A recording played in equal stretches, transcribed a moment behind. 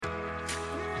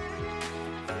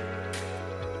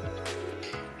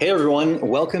Hey everyone,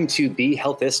 welcome to Be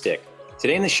Healthistic.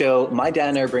 Today in the show, my dad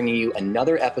and I are bringing you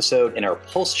another episode in our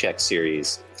Pulse Check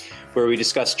series, where we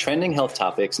discuss trending health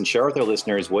topics and share with our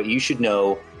listeners what you should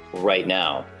know right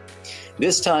now.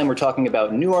 This time, we're talking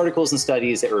about new articles and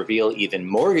studies that reveal even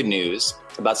more good news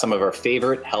about some of our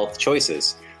favorite health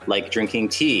choices, like drinking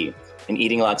tea and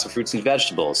eating lots of fruits and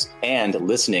vegetables and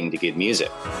listening to good music.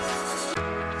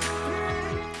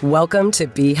 Welcome to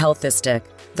Be Healthistic,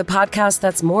 the podcast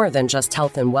that's more than just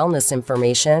health and wellness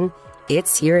information.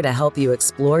 It's here to help you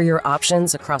explore your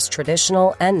options across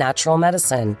traditional and natural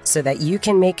medicine so that you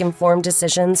can make informed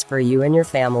decisions for you and your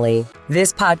family.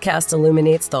 This podcast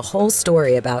illuminates the whole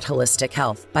story about holistic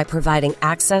health by providing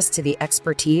access to the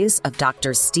expertise of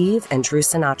Drs. Steve and Drew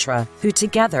Sinatra, who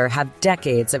together have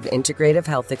decades of integrative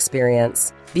health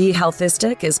experience. Be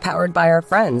Healthistic is powered by our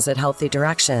friends at Healthy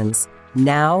Directions.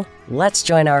 Now, let's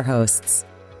join our hosts.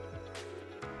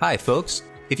 Hi, folks.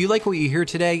 If you like what you hear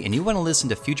today and you want to listen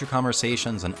to future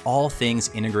conversations on all things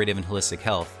integrative and holistic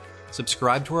health,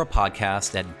 subscribe to our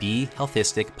podcast at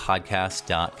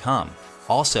BeHealthisticPodcast.com.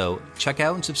 Also, check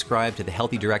out and subscribe to the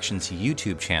Healthy Directions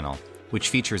YouTube channel, which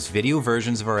features video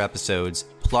versions of our episodes,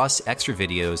 plus extra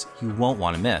videos you won't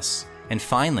want to miss. And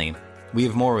finally, we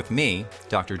have more with me,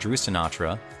 Dr. Drew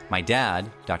Sinatra, my dad,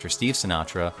 Dr. Steve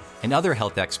Sinatra, and other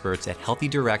health experts at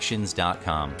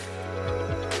HealthyDirections.com.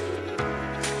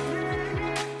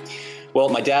 Well,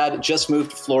 my dad just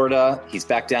moved to Florida. He's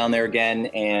back down there again,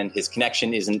 and his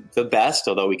connection isn't the best,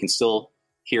 although we can still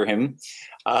hear him.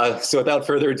 So without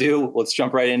further ado, let's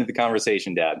jump right into the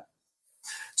conversation, Dad.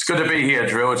 It's good to be here,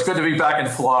 Drew. It's good to be back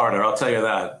in Florida, I'll tell you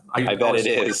that. I bet it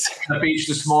is. On the beach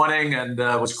this morning and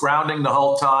was grounding the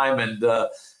whole time, and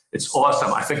it's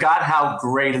awesome. I forgot how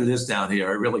great it is down here.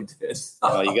 I really did.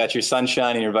 You got your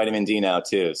sunshine and your vitamin D now,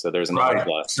 too, so there's another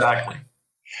plus. Exactly.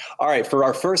 All right, for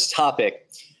our first topic,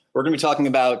 we're going to be talking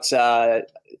about a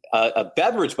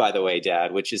beverage, by the way,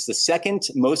 Dad, which is the second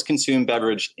most consumed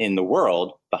beverage in the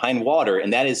world behind water,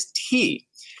 and that is tea.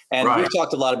 And We've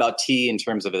talked a lot about tea in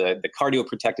terms of the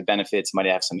cardioprotective benefits. It might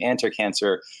have some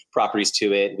anti-cancer properties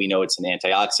to it. We know it's an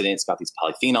antioxidant. It's got these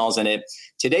polyphenols in it.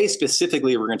 Today,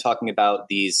 specifically, we're going to be talking about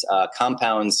these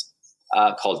compounds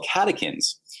called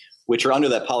catechins, which are under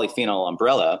that polyphenol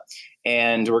umbrella.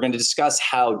 And we're going to discuss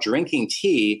how drinking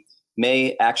tea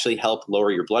may actually help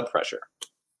lower your blood pressure.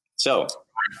 So,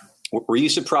 were you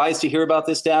surprised to hear about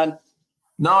this, Dad?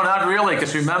 No, not really,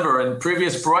 because remember, in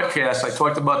previous broadcasts, I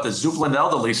talked about the Zuplin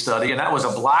elderly study, and that was a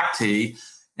black tea.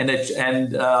 And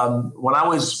when I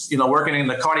was, working in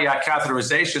the cardiac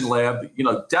catheterization lab,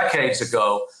 decades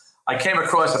ago, I came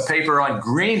across a paper on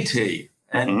green tea.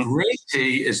 And green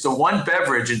tea is the one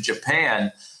beverage in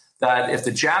Japan that if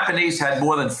the Japanese had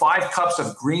more than 5 cups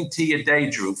of green tea a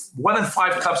day, Drew, more than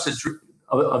 5 cups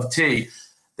of tea,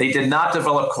 they did not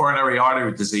develop coronary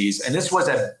artery disease. And this was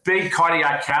a big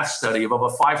cardiac cath study of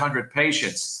over 500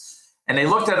 patients. And they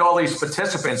looked at all these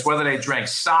participants, whether they drank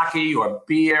sake or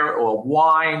beer or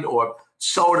wine or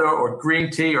soda or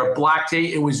green tea or black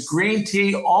tea. It was green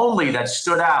tea only that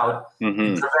stood out in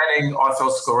preventing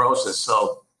atherosclerosis.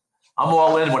 So I'm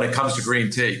all in when it comes to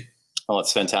green tea. Oh,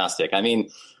 it's fantastic. I mean,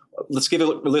 let's give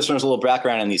listeners a little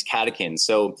background on these catechins.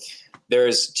 So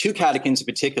there's 2 catechins in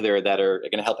particular that are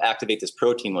going to help activate this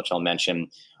protein, which I'll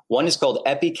mention. One is called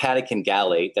epicatechin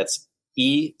gallate, that's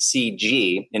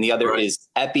ECG, and the other is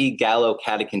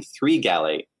epigallocatechin 3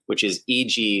 gallate, which is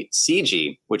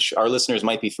EGCG, which our listeners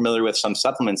might be familiar with. Some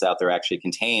supplements out there actually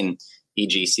contain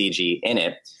EGCG in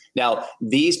it. Now,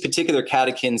 these particular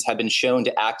catechins have been shown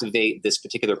to activate this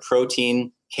particular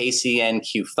protein,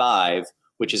 KCNQ5,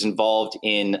 which is involved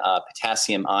in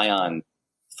potassium ion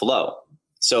flow.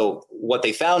 So what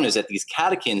they found is that these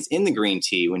catechins in the green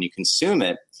tea, when you consume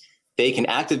it, they can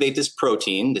activate this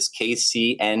protein, this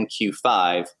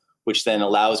KCNQ5, which then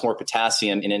allows more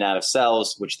potassium in and out of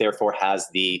cells, which therefore has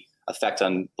the effect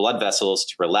on blood vessels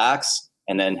to relax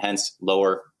and then hence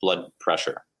lower blood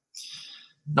pressure.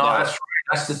 No, now, that's right.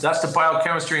 That's the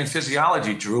biochemistry and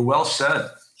physiology, Drew. Well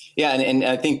said. Yeah, and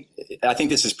I think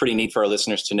this is pretty neat for our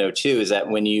listeners to know too. Is that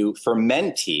when you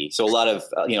ferment tea, so a lot of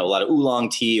oolong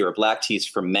tea or black tea is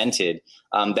fermented.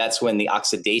 That's when the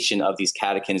oxidation of these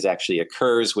catechins actually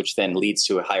occurs, which then leads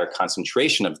to a higher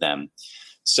concentration of them.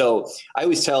 So I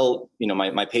always tell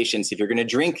my patients, if you're going to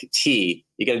drink tea,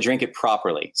 you got to drink it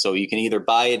properly. So you can either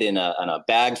buy it in a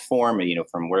bagged form,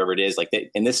 from wherever it is. Like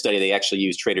in this study, they actually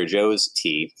use Trader Joe's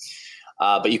tea.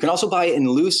 But you can also buy it in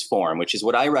loose form, which is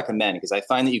what I recommend, because I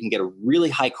find that you can get a really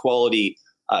high quality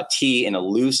tea in a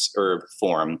loose herb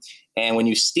form. And when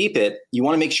you steep it, you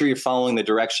want to make sure you're following the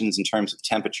directions in terms of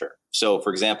temperature. So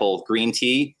for example, green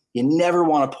tea, you never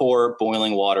want to pour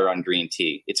boiling water on green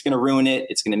tea. It's going to ruin it.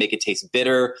 It's going to make it taste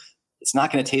bitter. It's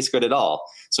not going to taste good at all.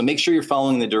 So make sure you're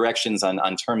following the directions on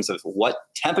terms of what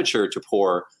temperature to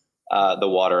pour the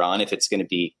water on. If it's going to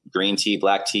be green tea,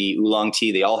 black tea, oolong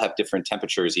tea, they all have different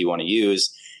temperatures you want to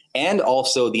use. And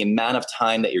also the amount of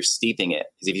time that you're steeping it.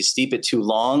 Because if you steep it too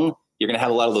long, you're going to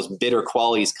have a lot of those bitter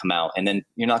qualities come out, and then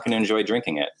you're not going to enjoy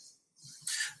drinking it.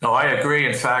 No, I agree.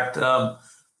 In fact,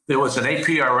 there was an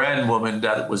APRN woman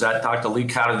that was at Dr. Lee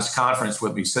Cowden's conference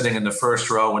with me, sitting in the first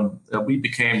row, and we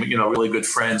became, really good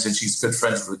friends, and she's good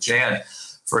friends with Jan.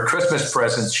 For a Christmas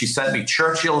present, she sent me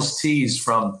Churchill's teas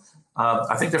from,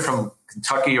 I think they're from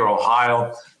Kentucky or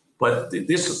Ohio, but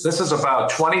this is about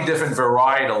 20 different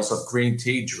varietals of green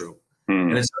tea, Drew.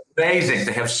 And it's amazing.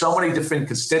 They have so many different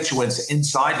constituents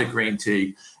inside the green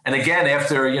tea. And again,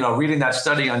 after, reading that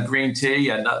study on green tea,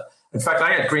 and in fact,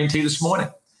 I had green tea this morning.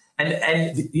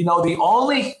 And the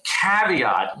only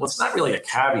caveat, well, it's not really a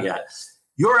caveat.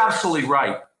 You're absolutely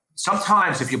right.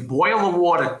 Sometimes if you boil the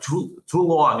water too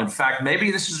long, in fact,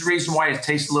 maybe this is the reason why it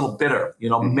tastes a little bitter.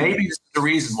 Maybe this is the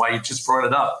reason why you just brought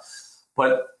it up.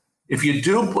 But if you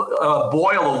do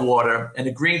boil the water and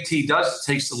the green tea does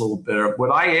taste a little bitter,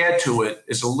 what I add to it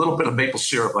is a little bit of maple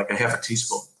syrup, like a half a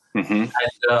teaspoon.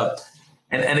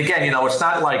 And again, it's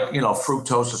not like,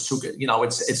 fructose or sugar.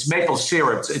 It's maple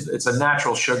syrup. It's a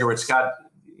natural sugar. It's got,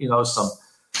 some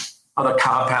other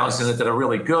compounds in it that are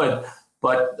really good.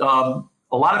 But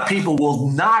a lot of people will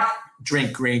not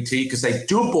drink green tea because they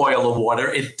do boil the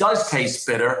water. It does taste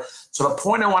bitter. So the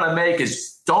point I want to make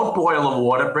is don't boil the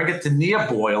water. Bring it to near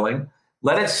boiling.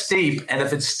 Let it steep. And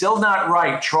if it's still not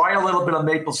right, try a little bit of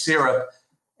maple syrup.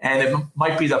 And it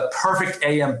might be the perfect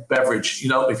AM beverage,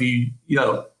 if you,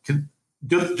 can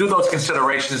do those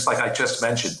considerations like I just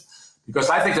mentioned, because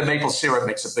I think the maple syrup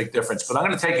makes a big difference. But I'm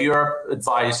going to take your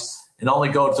advice and only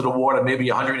go to the water maybe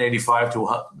 185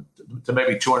 to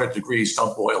maybe 200 degrees.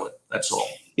 Don't boil it. That's all.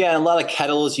 Yeah, and a lot of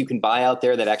kettles you can buy out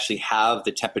there that actually have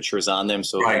the temperatures on them.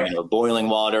 So boiling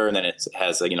water, and then it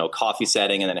has a coffee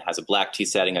setting, and then it has a black tea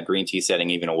setting, a green tea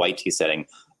setting, even a white tea setting.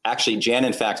 Actually, Jan,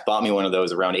 in fact, bought me one of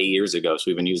those around 8 years ago. So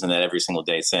we've been using that every single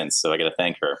day since. So I got to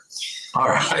thank her. All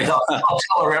right. I'll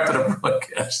tell her after the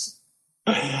broadcast.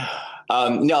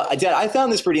 No, I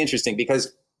found this pretty interesting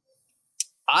because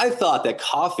I thought that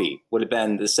coffee would have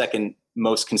been the second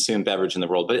most consumed beverage in the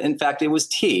world. But in fact, it was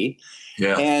tea.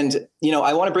 Yeah. And,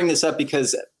 I want to bring this up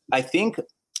because I think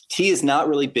tea is not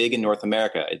really big in North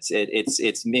America.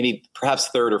 It's maybe perhaps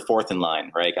third or fourth in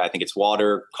line, right? I think it's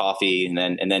water, coffee, and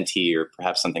then tea, or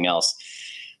perhaps something else.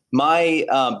 My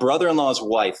brother-in-law's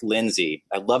wife, Lindsay,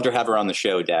 I'd love to have her on the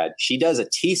show, Dad. She does a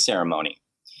tea ceremony.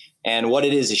 And what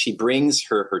it is she brings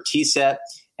her tea set,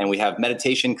 and we have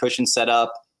meditation cushions set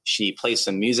up. She plays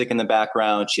some music in the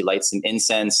background. She lights some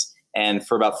incense. And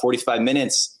for about 45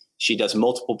 minutes, she does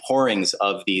multiple pourings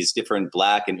of these different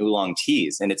black and oolong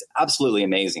teas. And it's absolutely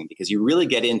amazing because you really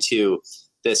get into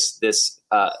this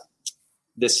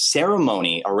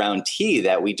ceremony around tea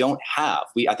that we don't have.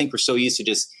 I think we're so used to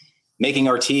just making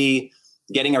our tea,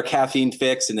 getting our caffeine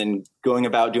fix, and then going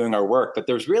about doing our work. But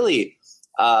there's really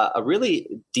a really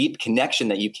deep connection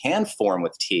that you can form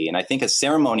with tea. And I think a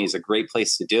ceremony is a great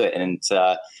place to do it. And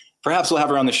perhaps we'll have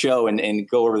her on the show and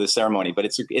go over the ceremony, but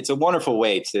it's a wonderful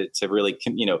way to really,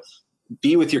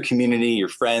 be with your community, your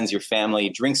friends, your family,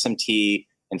 drink some tea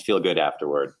and feel good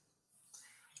afterward.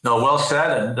 No, well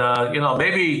said. And,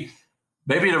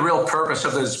 maybe the real purpose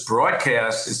of this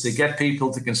broadcast is to get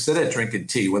people to consider drinking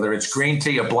tea, whether it's green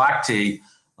tea or black tea.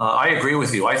 I agree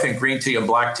with you. I think green tea and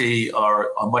black tea are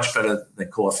much better than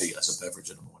coffee as a beverage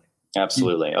in the morning.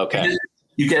 Absolutely. Okay.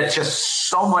 You get just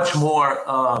so much more,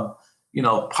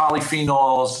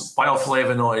 polyphenols,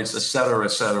 bioflavonoids, et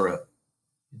cetera,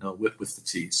 with the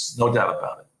teas. No doubt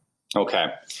about it.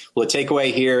 Okay. Well, the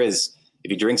takeaway here is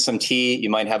if you drink some tea, you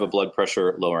might have a blood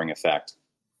pressure lowering effect.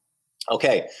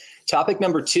 Okay. Topic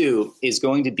number 2 is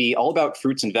going to be all about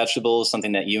fruits and vegetables,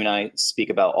 something that you and I speak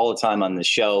about all the time on the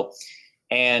show.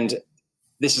 And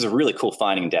this is a really cool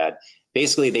finding, Dad.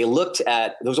 Basically, they looked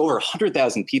at, there was over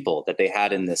 100,000 people that they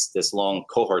had in this long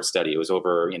cohort study. It was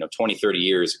over 20, 30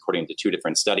 years, according to 2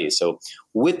 different studies. So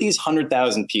with these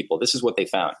 100,000 people, this is what they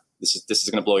found. This is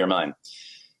going to blow your mind.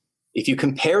 If you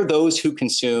compare those who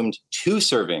consumed 2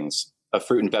 servings of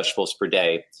fruit and vegetables per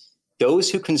day, those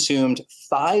who consumed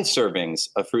 5 servings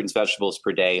of fruit and vegetables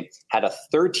per day had a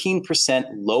 13%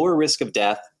 lower risk of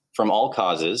death from all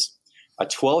causes, a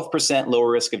 12%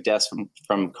 lower risk of death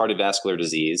from cardiovascular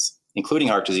disease, including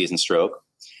heart disease and stroke,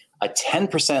 a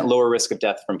 10% lower risk of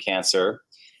death from cancer,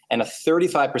 and a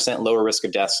 35% lower risk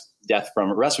of death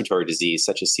from respiratory disease,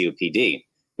 such as COPD.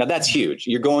 Now, that's huge.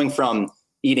 You're going from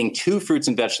eating 2 fruits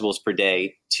and vegetables per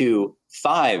day to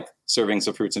 5 servings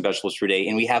of fruits and vegetables per day.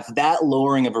 And we have that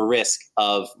lowering of a risk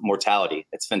of mortality.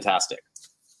 It's fantastic.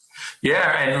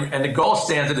 Yeah, and the gold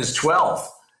standard is 12.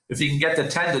 If you can get to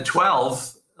 10 to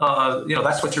 12,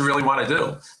 that's what you really want to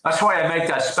do. That's why I make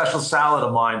that special salad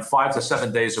of mine 5 to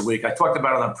 7 days a week. I talked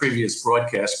about it on previous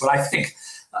broadcasts, but I think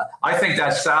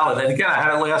that salad, and again, I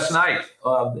had it last night,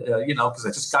 because I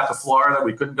just got to Florida.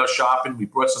 We couldn't go shopping. We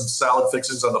brought some salad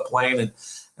fixes on the plane. And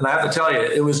I have to tell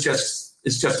you, it's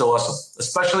just awesome,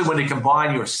 especially when you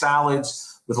combine your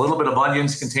salads with a little bit of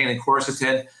onions containing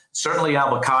quercetin, certainly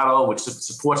avocado, which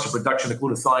supports the production of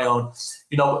glutathione.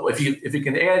 If you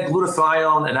can add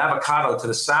glutathione and avocado to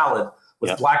the salad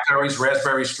with blackberries,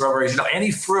 raspberries, strawberries,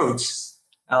 any fruits,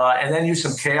 and then use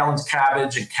some kale and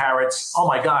cabbage and carrots. Oh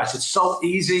my gosh, it's so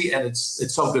easy and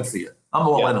it's so good for you. I'm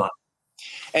all in on it.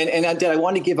 And Dad, I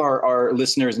want to give our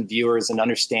listeners and viewers an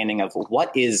understanding of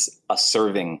what is a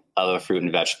serving of a fruit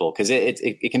and vegetable, because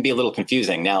it can be a little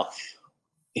confusing. Now,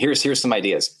 here's some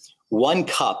ideas. 1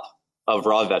 cup of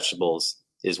raw vegetables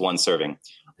is 1 serving.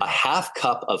 A half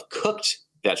cup of cooked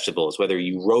vegetables, whether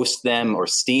you roast them or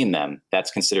steam them,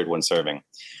 that's considered 1 serving.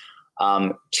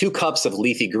 2 cups of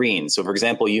leafy greens. So, for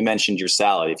example, you mentioned your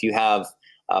salad. If you have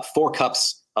 4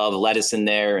 cups of lettuce in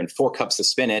there and 4 cups of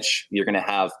spinach, you're going to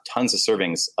have tons of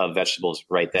servings of vegetables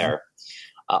right there.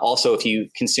 Also, if you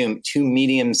consume 2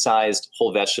 medium-sized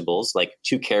whole vegetables, like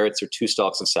 2 carrots or 2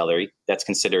 stalks of celery, that's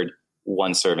considered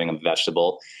 1 serving of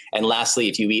vegetable. And lastly,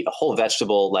 if you eat a whole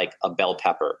vegetable like a bell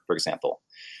pepper, for example.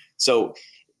 So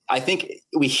I think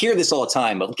we hear this all the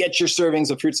time, but get your servings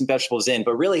of fruits and vegetables in,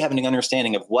 but really having an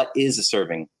understanding of what is a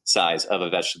serving size of a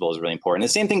vegetable is really important. The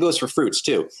same thing goes for fruits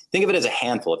too. Think of it as a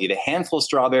handful. If you have a handful of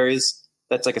strawberries,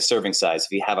 that's like a serving size.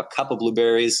 If you have a cup of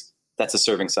blueberries, that's a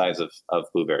serving size of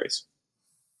blueberries.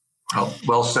 Oh,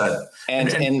 well said.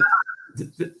 And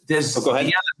there's go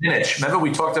ahead. The image. Remember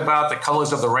we talked about the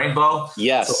colors of the rainbow?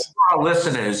 Yes. So for our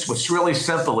listeners, what's really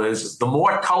simple is the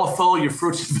more colorful your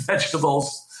fruits and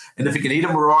vegetables, and if you can eat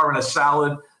them raw in a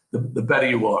salad, the better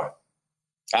you are.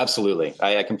 Absolutely.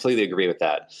 I completely agree with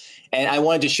that. And I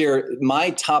wanted to share my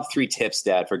top 3 tips,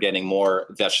 Dad, for getting more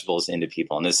vegetables into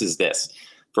people. And this is this.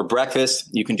 For breakfast,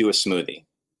 you can do a smoothie.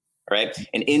 Right.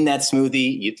 And in that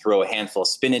smoothie, you throw a handful of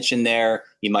spinach in there.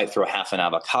 You might throw half an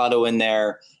avocado in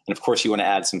there. And of course, you want to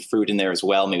add some fruit in there as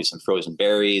well, maybe some frozen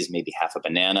berries, maybe half a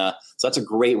banana. So that's a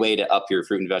great way to up your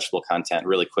fruit and vegetable content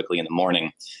really quickly in the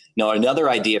morning. Now, another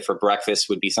idea for breakfast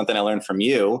would be something I learned from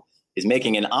you, is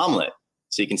making an omelet.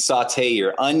 So you can saute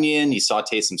your onion, you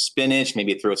saute some spinach,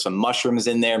 maybe throw some mushrooms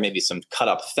in there, maybe some cut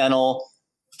up fennel,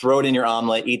 throw it in your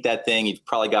omelet, eat that thing. You've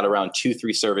probably got around 2-3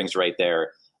 servings right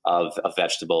there of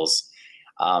vegetables.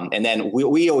 And then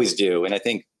we always do, and I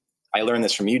think I learned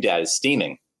this from you, Dad, is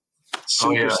steaming.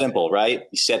 Super simple, right?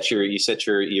 You set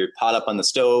your pot up on the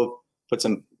stove, put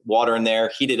some water in there,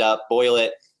 heat it up, boil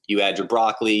it. You add your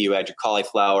broccoli, you add your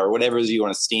cauliflower, whatever it is you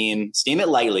want to steam. Steam it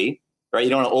lightly, right? You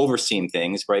don't want to over steam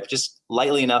things, right? But just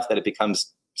lightly enough that it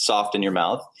becomes soft in your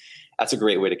mouth. That's a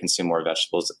great way to consume more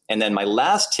vegetables. And then my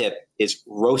last tip is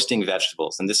roasting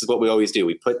vegetables. And this is what we always do.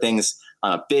 We put things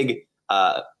on a big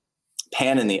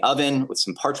pan in the oven with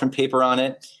some parchment paper on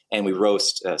it, and we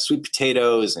roast sweet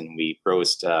potatoes, and we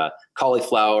roast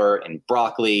cauliflower and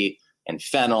broccoli and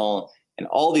fennel and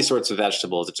all these sorts of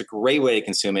vegetables. It's a great way to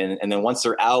consume it. And then once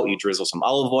they're out, you drizzle some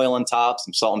olive oil on top,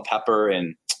 some salt and pepper,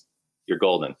 and you're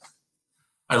golden.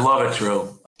 I love it,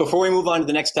 Drew. Before we move on to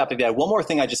the next topic, Dad, one more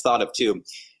thing I just thought of too,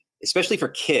 especially for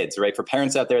kids, right? For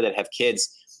parents out there that have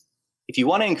kids, if you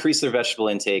want to increase their vegetable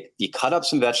intake, you cut up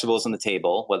some vegetables on the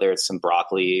table, whether it's some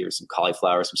broccoli or some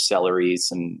cauliflower, some celery,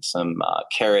 some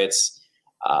carrots,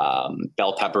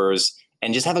 bell peppers,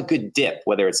 and just have a good dip,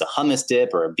 whether it's a hummus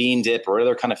dip or a bean dip or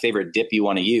other kind of favorite dip you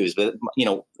want to use. But,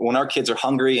 when our kids are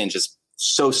hungry and just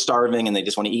so starving and they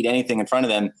just want to eat anything in front of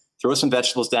them, throw some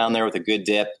vegetables down there with a good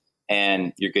dip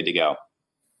and you're good to go.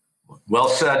 Well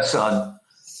said, son.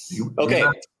 Okay.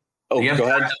 Go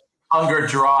ahead. Hunger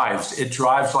drives. It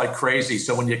drives like crazy.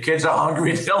 So when your kids are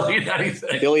hungry, they'll eat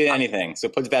anything. They'll eat anything. So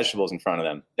put vegetables in front of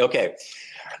them. Okay.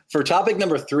 For topic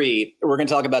number 3, we're going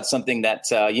to talk about something that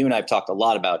you and I have talked a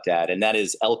lot about, Dad, and that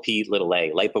is LP little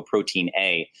a, lipoprotein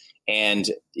A. And,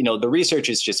 the research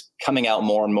is just coming out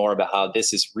more and more about how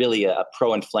this is really a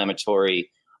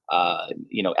pro-inflammatory,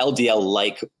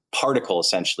 LDL-like particle,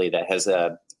 essentially, that has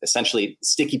essentially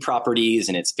sticky properties,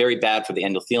 and it's very bad for the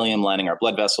endothelium lining our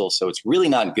blood vessels. So it's really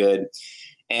not good.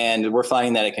 And we're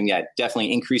finding that it can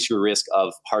definitely increase your risk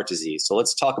of heart disease. So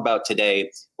let's talk about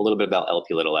today a little bit about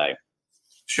LP little a.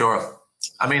 Sure.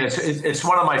 I mean, it's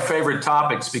one of my favorite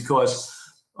topics because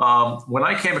when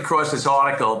I came across this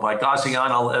article by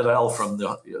Gaziano et al. From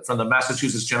the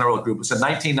Massachusetts General Group, it was in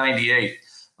 1998.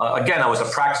 Again, I was a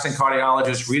practicing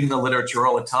cardiologist, reading the literature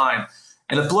all the time.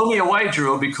 And it blew me away,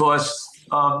 Drew, because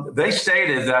they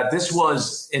stated that this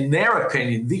was, in their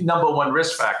opinion, the number one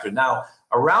risk factor. Now,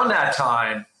 around that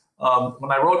time,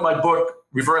 when I wrote my book,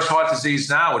 Reverse Heart Disease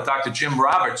Now, with Dr. Jim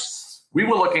Roberts, we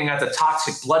were looking at the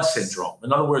toxic blood syndrome.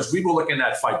 In other words, we were looking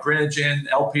at fibrinogen,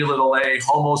 Lp(a),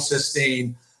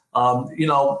 homocysteine, all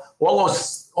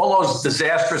those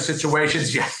disastrous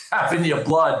situations you have in your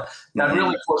blood that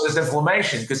really causes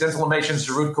inflammation, because inflammation is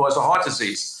the root cause of heart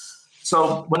disease.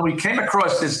 So when we came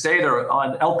across this data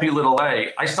on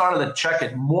Lp(a), I started to check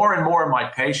it more and more in my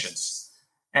patients.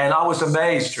 And I was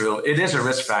amazed, Drew. It is a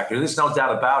risk factor. There's no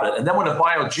doubt about it. And then when the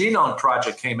Biogenome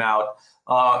Project came out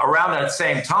around that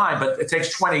same time, but it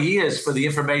takes 20 years for the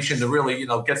information to really,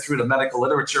 get through the medical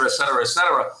literature, et cetera, et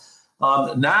cetera.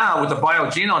 Now, with the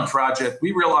Biogenome Project,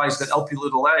 we realize that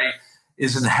Lp(a)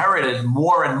 is inherited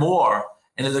more and more,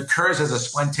 and it occurs as a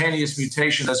spontaneous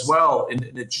mutation as well in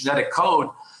the genetic code.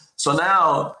 So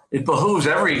now it behooves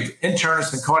every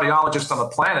internist and cardiologist on the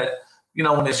planet,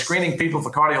 when they're screening people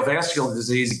for cardiovascular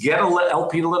disease, get a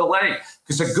Lp(a),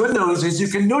 because the good news is you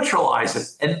can neutralize it,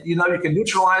 and you can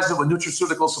neutralize it with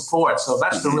nutraceutical support. So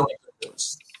that's the really good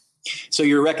news. So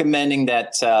you're recommending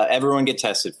that everyone get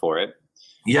tested for it?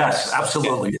 Yes,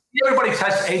 absolutely. Everybody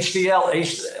tests HDL,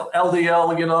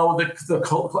 LDL,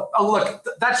 look,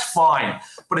 that's fine.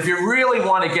 But if you really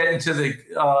want to get into the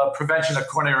prevention of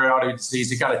coronary artery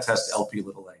disease, you got to test Lp(a),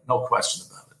 no question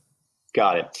about it.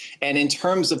 Got it. And in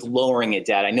terms of lowering it,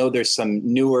 Dad, I know there's some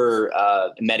newer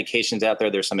medications out there.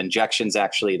 There's some injections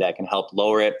actually that can help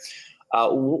lower it.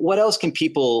 What else can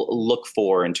people look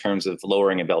for in terms of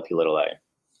lowering of Lp(a)?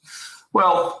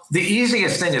 Well, the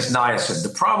easiest thing is niacin. The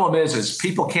problem is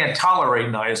people can't tolerate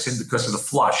niacin because of the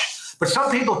flush, but some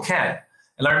people can.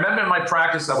 And I remember in my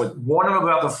practice, I would warn them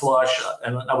about the flush,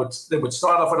 and they would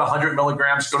start off with 100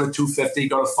 milligrams, go to 250,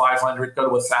 go to 500, go to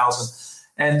 1,000.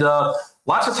 And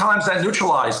lots of times that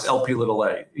neutralized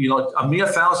Lp(a), a mere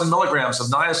 1,000 milligrams of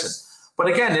niacin. But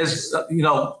again, there's,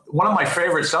 one of my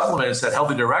favorite supplements at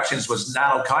Healthy Directions was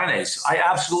nattokinase. I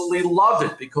absolutely loved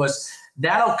it because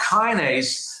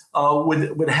nattokinase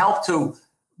would help to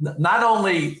not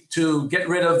only to get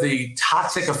rid of the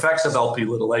toxic effects of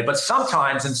Lp(a), but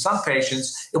sometimes in some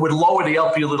patients, it would lower the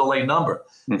Lp(a) number.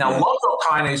 Mm-hmm. Now,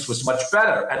 lumbrokinase was much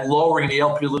better at lowering the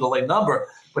Lp(a) number,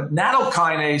 but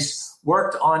nattokinase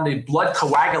worked on the blood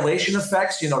coagulation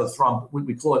effects, we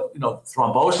call it,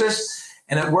 thrombosis,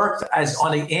 and it worked as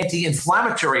on the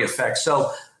anti-inflammatory effects.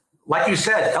 So, like you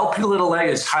said, Lp(a)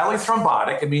 is highly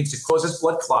thrombotic. It means it causes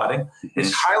blood clotting. Mm-hmm.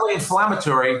 It's highly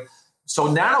inflammatory. So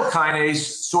nattokinase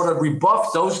sort of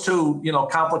rebuffed those two,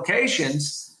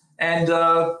 complications. And,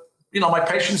 my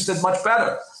patients did much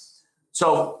better.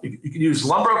 So you can use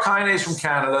lumbrokinase from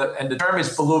Canada, and the term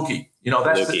is Beluki.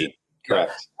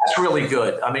 Correct. That's really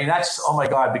good. I mean, oh my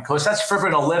God, because that's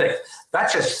fibrinolytic.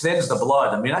 That just thins the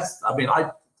blood.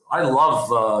 I love,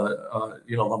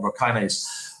 lumbrokinase.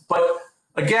 But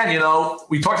again,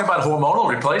 we talked about hormonal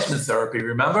replacement therapy,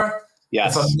 remember?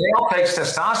 Yes. If a male takes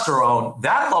testosterone,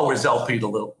 that lowers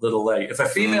Lp(a). If a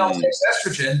female takes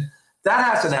estrogen, that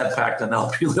has an impact on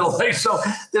Lp(a). So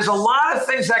there's a lot of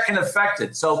things that can affect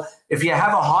it. So if you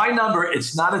have a high number,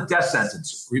 it's not a death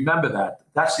sentence. Remember that.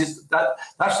 That's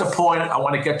the point I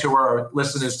want to get to our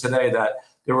listeners today, that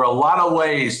there are a lot of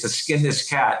ways to skin this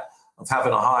cat of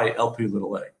having a high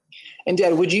Lp(a). And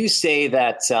Dad, would you say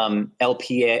that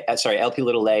Lp(a)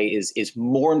 is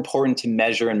more important to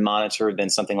measure and monitor than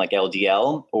something like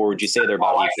LDL, or would you say they're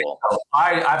about equal?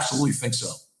 I absolutely think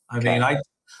so.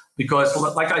 Because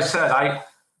like I said,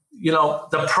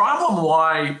 the problem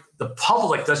why the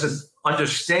public doesn't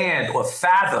understand or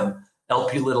fathom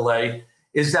Lp(a)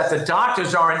 is that the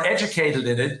doctors aren't educated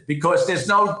in it, because there's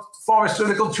no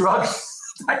pharmaceutical drugs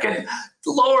that can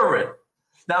lower it.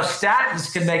 Now,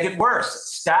 statins can make it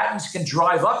worse. Statins can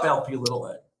drive up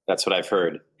Lp(a). That's what I've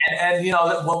heard. And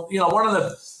one of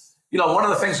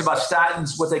the things about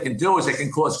statins, what they can do is they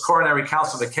can cause coronary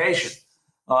calcification.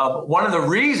 One of the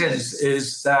reasons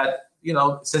is that,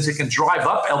 since it can drive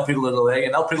up Lp(a),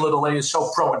 and Lp(a) is so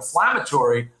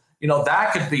pro-inflammatory,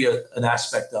 that could be an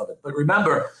aspect of it. But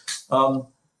remember,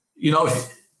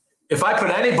 if I put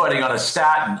anybody on a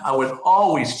statin, I would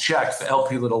always check for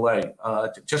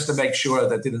Lp(a), just to make sure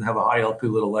that they didn't have a high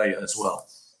Lp(a) as well.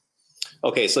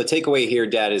 Okay, so the takeaway here,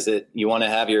 Dad, is that you want to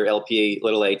have your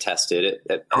Lp(a) tested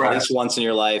at least once in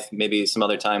your life, maybe some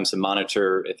other times to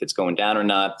monitor if it's going down or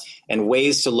not. And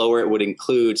ways to lower it would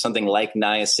include something like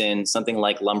niacin, something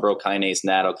like lumbrokinase,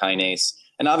 nattokinase,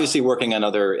 and obviously working on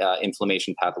other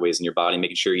inflammation pathways in your body,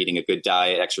 making sure you're eating a good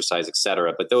diet, exercise,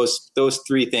 etc. But those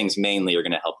three things mainly are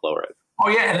going to help lower it. Oh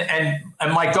yeah,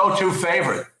 and my go-to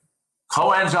favorite,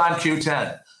 coenzyme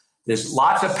Q10. There's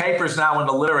lots of papers now in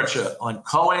the literature on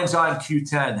coenzyme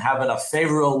Q10 having a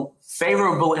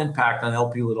favorable impact on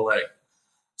LP(a).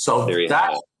 So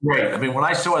that's great. I mean, when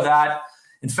I saw that,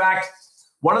 in fact,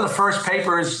 one of the first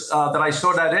papers that I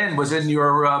saw that in was in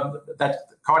your that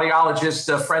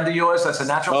cardiologist friend of yours. That's a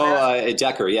naturopath. Oh,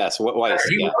 Decker. Yes. Why?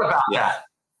 He wrote about that,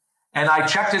 and I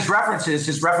checked his references.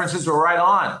 His references were right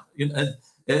on.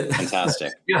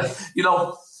 Fantastic.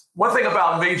 One thing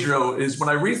about me, Drew, is when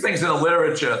I read things in the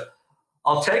literature,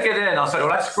 I'll take it in. I'll say, "Oh,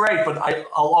 that's great," but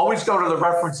I'll always go to the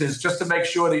references just to make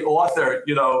sure the author,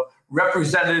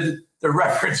 represented the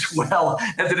reference well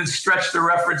and didn't stretch the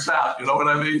reference out. You know what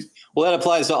I mean? Well, that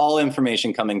applies to all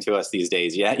information coming to us these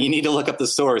days. Yeah, you need to look up the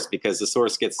source because the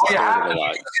source gets distorted a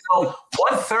lot.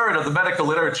 1/3 of the medical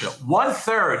literature,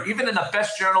 1/3, even in the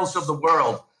best journals of the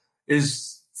world,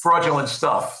 is fraudulent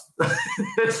stuff.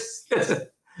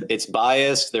 It's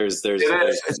biased. There's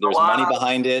money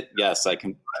behind it. Yes, I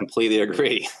can completely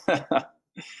agree.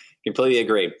 Completely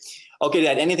agree. Okay,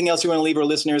 Dad, anything else you want to leave our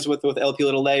listeners with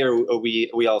LP(a), or are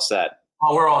we all set?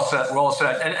 Oh, we're all set. We're all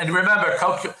set. And remember,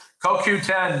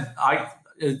 CoQ10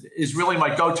 is really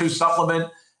my go-to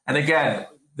supplement. And again,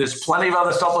 there's plenty of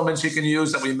other supplements you can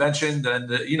use that we mentioned.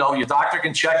 And, your doctor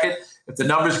can check it. If the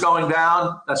number's going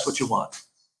down, that's what you want.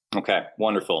 Okay,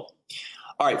 wonderful.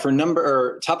 All right,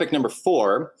 for topic number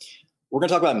 4, we're going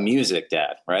to talk about music,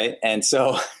 Dad, right? And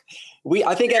so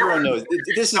I think everyone knows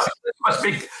this must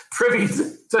be privy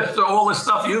to all the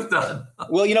stuff you've done.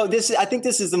 Well, I think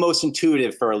this is the most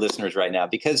intuitive for our listeners right now,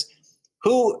 because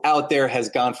who out there has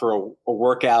gone for a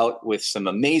workout with some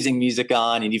amazing music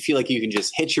on and you feel like you can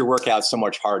just hit your workout so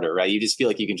much harder, right? You just feel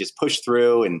like you can just push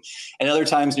through. And other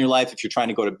times in your life, if you're trying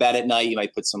to go to bed at night, you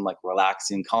might put some like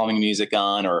relaxing, calming music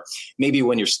on, or maybe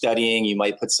when you're studying, you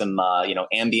might put some,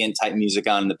 ambient type music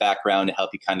on in the background to help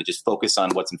you kind of just focus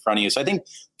on what's in front of you. So I think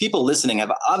people listening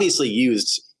have obviously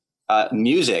used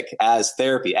music as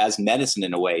therapy, as medicine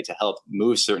in a way to help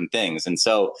move certain things. And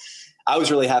so I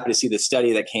was really happy to see the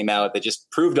study that came out that just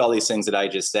proved all these things that I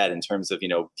just said in terms of,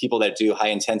 people that do high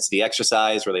intensity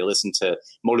exercise where they listen to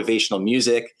motivational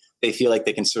music, they feel like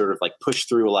they can sort of like push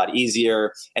through a lot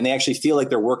easier, and they actually feel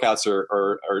like their workouts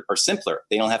are simpler.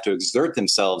 They don't have to exert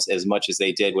themselves as much as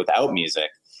they did without music.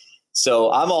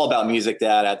 So I'm all about music,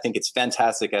 Dad. I think it's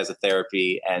fantastic as a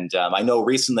therapy. And I know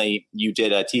recently you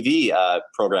did a TV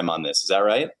program on this. Is that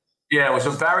right? Yeah, it was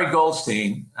with Barry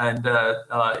Goldstein, and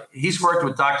he's worked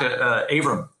with Dr.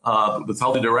 Abram with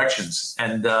Healthy Directions,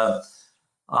 and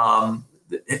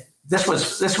this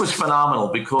was phenomenal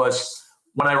because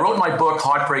when I wrote my book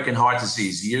Heartbreak and Heart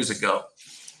Disease years ago,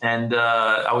 and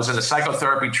I was in a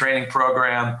psychotherapy training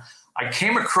program, I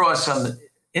came across some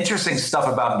interesting stuff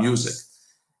about music,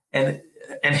 and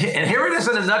here it is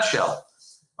in a nutshell.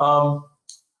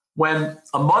 When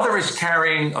a mother is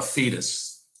carrying a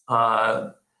fetus.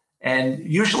 And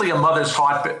usually a mother's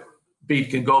heartbeat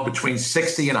can go between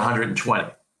 60 and 120.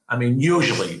 I mean,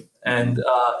 usually. And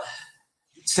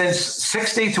since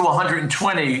 60 to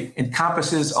 120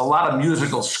 encompasses a lot of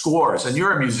musical scores, and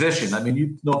you're a musician, I mean,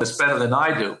 you know this better than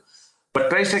I do.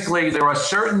 But basically, there are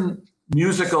certain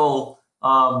musical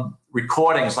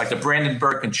recordings, like the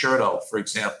Brandenburg Concerto, for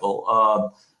example,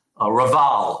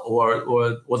 Raval,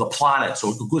 or the Planets,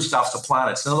 or Gustav's The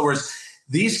Planets. In other words,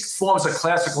 these forms of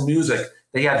classical music,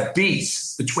 they have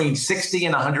beats between 60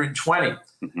 and 120.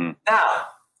 Mm-hmm. Now,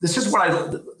 this is what I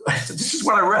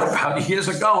read about years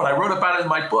ago, and I wrote about it in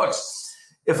my books.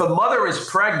 If a mother is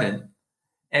pregnant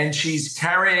and she's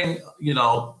carrying,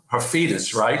 her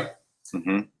fetus, right?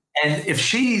 Mm-hmm. And if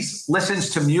she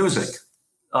listens to music,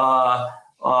 or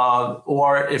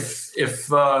if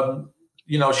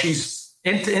she's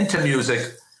into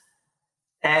music,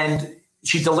 and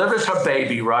she delivers her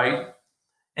baby, right?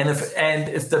 And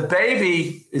if the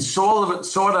baby is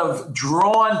sort of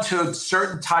drawn to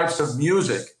certain types of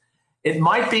music, it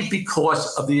might be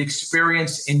because of the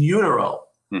experience in utero.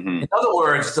 Mm-hmm. In other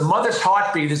words, the mother's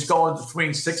heartbeat is going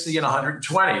between 60 and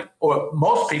 120, or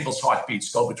most people's heartbeats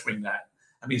go between that.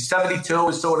 I mean, 72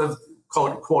 is sort of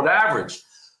quote average.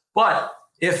 But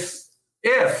if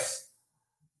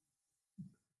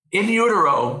in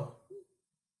utero,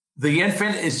 the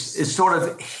infant is sort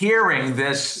of hearing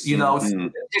this, mm-hmm.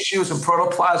 tissues and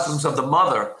protoplasms of the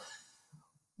mother.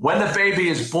 When the baby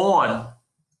is born,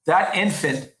 that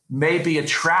infant may be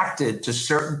attracted to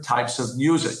certain types of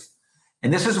music.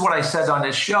 And this is what I said on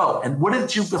this show. And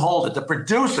wouldn't you behold it, the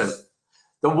producer,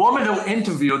 the woman who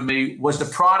interviewed me was the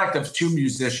product of two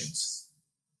musicians.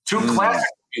 two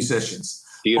classical musicians.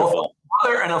 Beautiful. Both a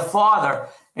mother and a father.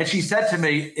 And she said to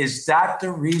me, is that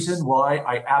the reason why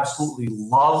I absolutely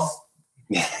love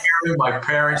hearing my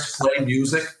parents play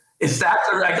music? Is that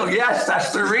the, I go, yes,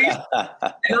 that's the reason.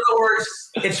 In other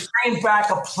words, it's bringing back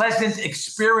a pleasant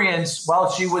experience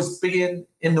while she was being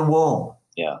in the womb.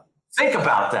 Yeah. Think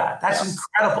about that. That's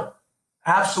incredible.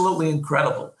 Absolutely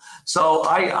incredible. So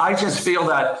I just feel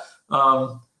that,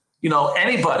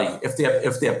 anybody,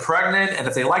 if they're pregnant and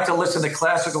if they like to listen to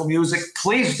classical music,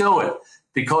 please do it,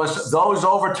 because those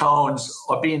overtones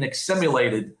are being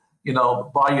assimilated,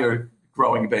 by your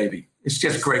growing baby. It's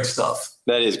just great stuff.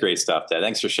 That is great stuff, Dad.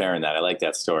 Thanks for sharing that. I like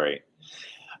that story.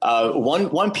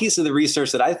 One piece of the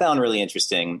research that I found really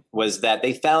interesting was that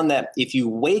they found that if you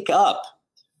wake up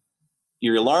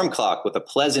your alarm clock with a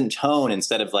pleasant tone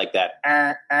instead of like that,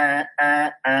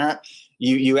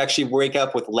 you actually wake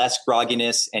up with less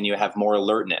grogginess and you have more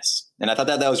alertness. And I thought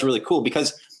that was really cool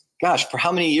because, gosh, for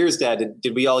how many years, Dad,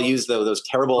 did we all use those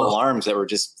terrible alarms that were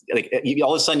just like,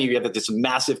 all of a sudden you have this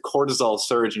massive cortisol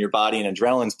surge in your body and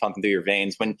adrenaline's pumping through your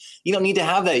veins when you don't need to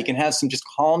have that. You can have some just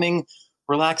calming,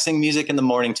 relaxing music in the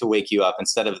morning to wake you up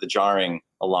instead of the jarring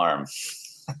alarm.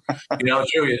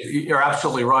 Drew, you're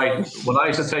absolutely right. When I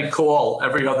used to take call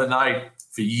every other night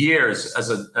for years as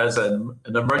an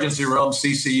emergency room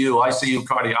CCU, ICU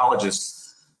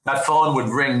cardiologist, that phone would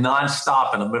ring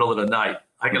nonstop in the middle of the night.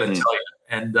 I got to tell you.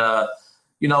 And,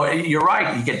 you're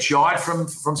right. You get jarred from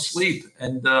sleep.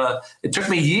 And it took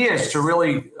me years to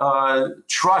really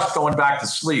trust going back to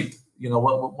sleep.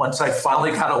 Once I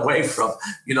finally got away from,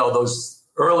 those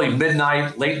early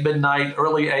midnight, late midnight,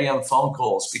 early AM phone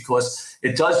calls, because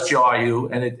it does jar you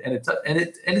and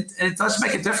it does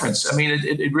make a difference. I mean,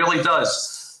 it really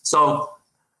does. So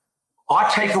our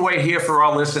takeaway here for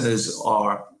our listeners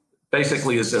our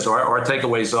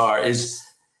takeaways are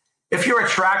if you're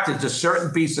attracted to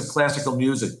certain beats of classical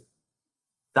music,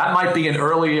 that might be an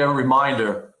earlier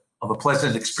reminder of a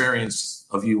pleasant experience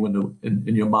of you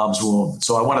in your mom's womb.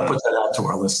 So I want to put that out to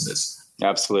our listeners.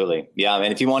 Absolutely. Yeah.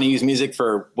 And if you want to use music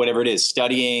for whatever it is,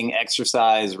 studying,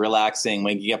 exercise, relaxing,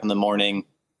 waking up in the morning,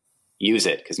 use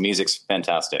it because music's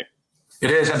fantastic.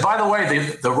 It is. And by the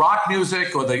way, the rock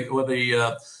music or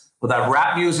that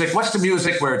rap music, what's the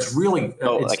music where it's really...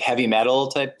 like heavy metal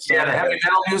type stuff? Yeah, the heavy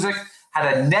metal music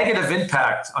had a negative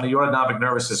impact on the autonomic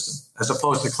nervous system as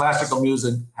opposed to classical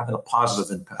music having a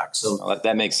positive impact. So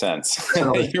that makes sense.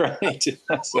 You're right.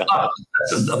 That's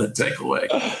another takeaway.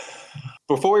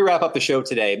 Before we wrap up the show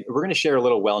today, we're going to share a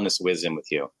little wellness wisdom with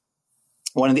you.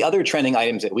 One of the other trending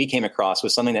items that we came across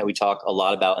was something that we talk a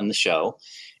lot about in the show,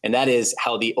 and that is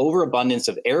how the overabundance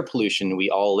of air pollution we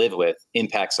all live with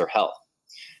impacts our health.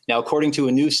 Now, according to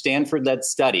a new Stanford-led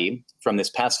study from this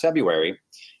past February,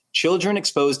 children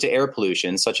exposed to air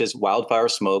pollution, such as wildfire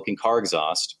smoke and car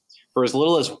exhaust, for as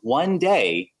little as 1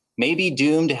 day may be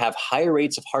doomed to have higher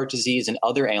rates of heart disease and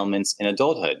other ailments in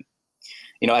adulthood.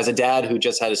 As a dad who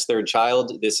just had his third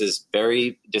child, this is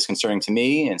very disconcerting to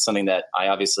me and something that I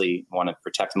obviously want to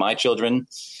protect my children.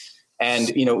 And,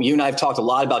 you and I have talked a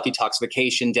lot about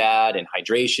detoxification, Dad, and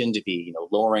hydration to be,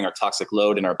 lowering our toxic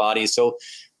load in our bodies. So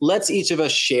let's each of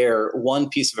us share one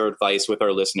piece of advice with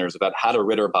our listeners about how to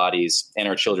rid our bodies and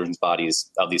our children's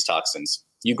bodies of these toxins.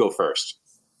 You go first.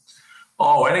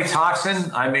 Oh, any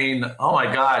toxin? I mean, oh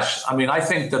my gosh. I mean, I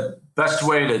think the best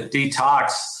way to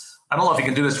detox, I don't know if you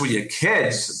can do this with your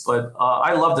kids, but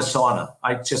I love the sauna.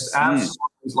 I just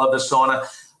absolutely love the sauna.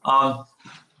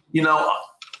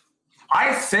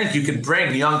 I think you can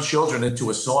bring young children into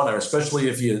a sauna, especially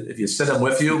if you sit them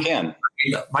with you. You can. I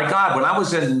mean, my God, when I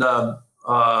was in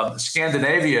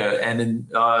Scandinavia and in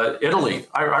Italy,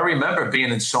 I remember being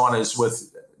in saunas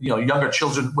with younger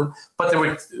children, but they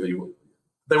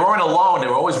weren't alone. They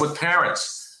were always with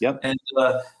parents. Yep. And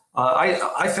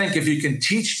I think if you can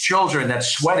teach children that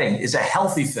sweating is a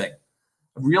healthy thing,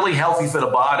 really healthy for the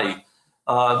body,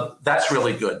 that's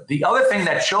really good. The other thing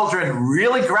that children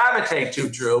really gravitate to,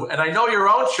 Drew, and I know your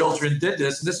own children did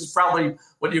this, and this is probably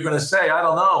what you're going to say, I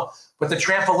don't know, but the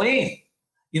trampoline,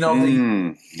 the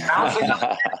bouncing on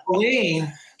the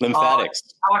trampoline, lymphatics,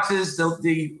 boxes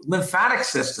the lymphatic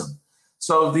system.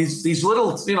 So these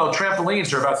little,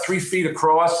 trampolines are about 3 feet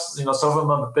across, some of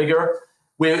them are bigger.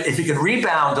 Where if you can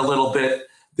rebound a little bit,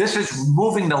 this is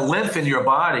moving the lymph in your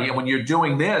body. And when you're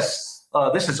doing this,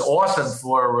 this is awesome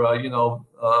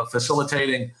for,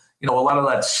 facilitating, a lot of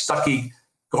that stucky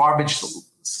garbage,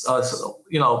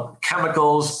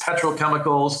 chemicals,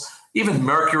 petrochemicals, even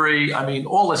mercury. I mean,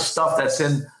 all this stuff that's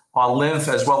in our lymph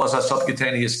as well as our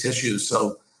subcutaneous tissues.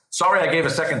 So sorry, I gave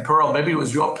a second pearl. Maybe it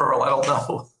was your pearl. I don't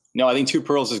know. No, I think 2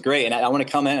 pearls is great. And I want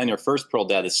to comment on your first pearl,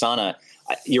 Dad, the sauna.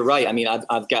 You're right. I mean,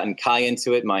 I've gotten Kai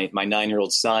into it, my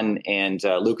 9-year-old son, and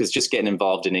Luke is just getting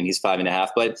involved in it. He's 5.5,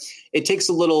 but it takes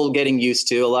a little getting used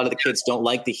to. A lot of the kids don't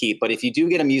like the heat, but if you do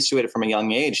get them used to it from a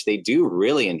young age, they do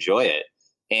really enjoy it.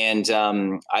 And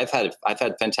I've had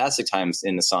fantastic times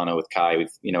in the sauna with Kai.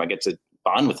 I get to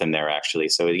bond with him there actually.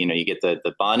 So, you get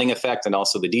the bonding effect and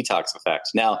also the detox effect.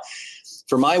 Now,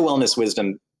 for my wellness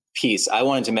wisdom piece, I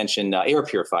wanted to mention air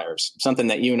purifiers, something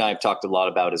that you and I have talked a lot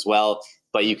about as well.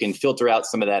 But you can filter out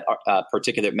some of that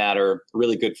particulate matter,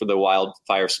 really good for the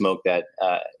wildfire smoke that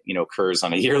occurs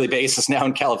on a yearly basis now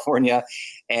in California,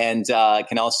 and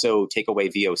can also take away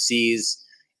VOCs.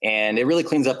 And it really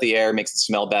cleans up the air, makes it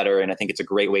smell better, and I think it's a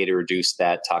great way to reduce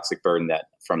that toxic burden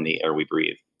from the air we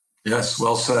breathe. Yes,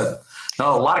 well said.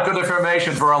 No, a lot of good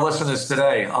information for our listeners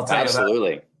today. I'll tell you that.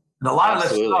 Absolutely. And a lot of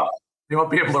this stuff you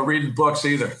won't be able to read in books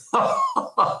either.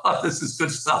 This is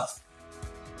good stuff.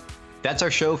 That's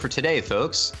our show for today,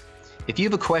 folks. If you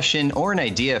have a question or an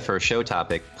idea for a show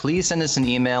topic, please send us an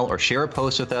email or share a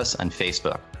post with us on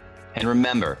Facebook. And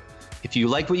remember, if you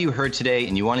like what you heard today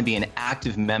and you want to be an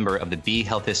active member of the Be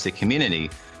Healthistic community,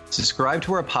 subscribe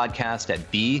to our podcast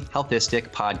at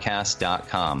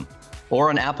BeHealthisticPodcast.com or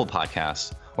on Apple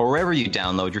Podcasts or wherever you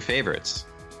download your favorites.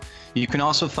 You can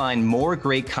also find more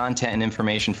great content and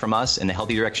information from us and the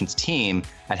Healthy Directions team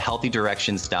at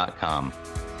HealthyDirections.com.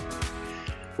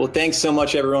 Well, thanks so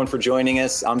much, everyone, for joining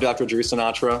us. I'm Dr. Drew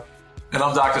Sinatra. And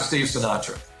I'm Dr. Steve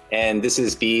Sinatra. And this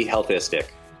is Be Healthistic.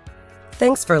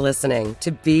 Thanks for listening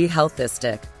to Be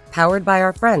Healthistic, powered by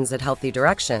our friends at Healthy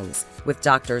Directions with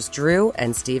Doctors Drew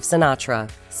and Steve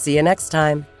Sinatra. See you next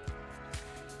time.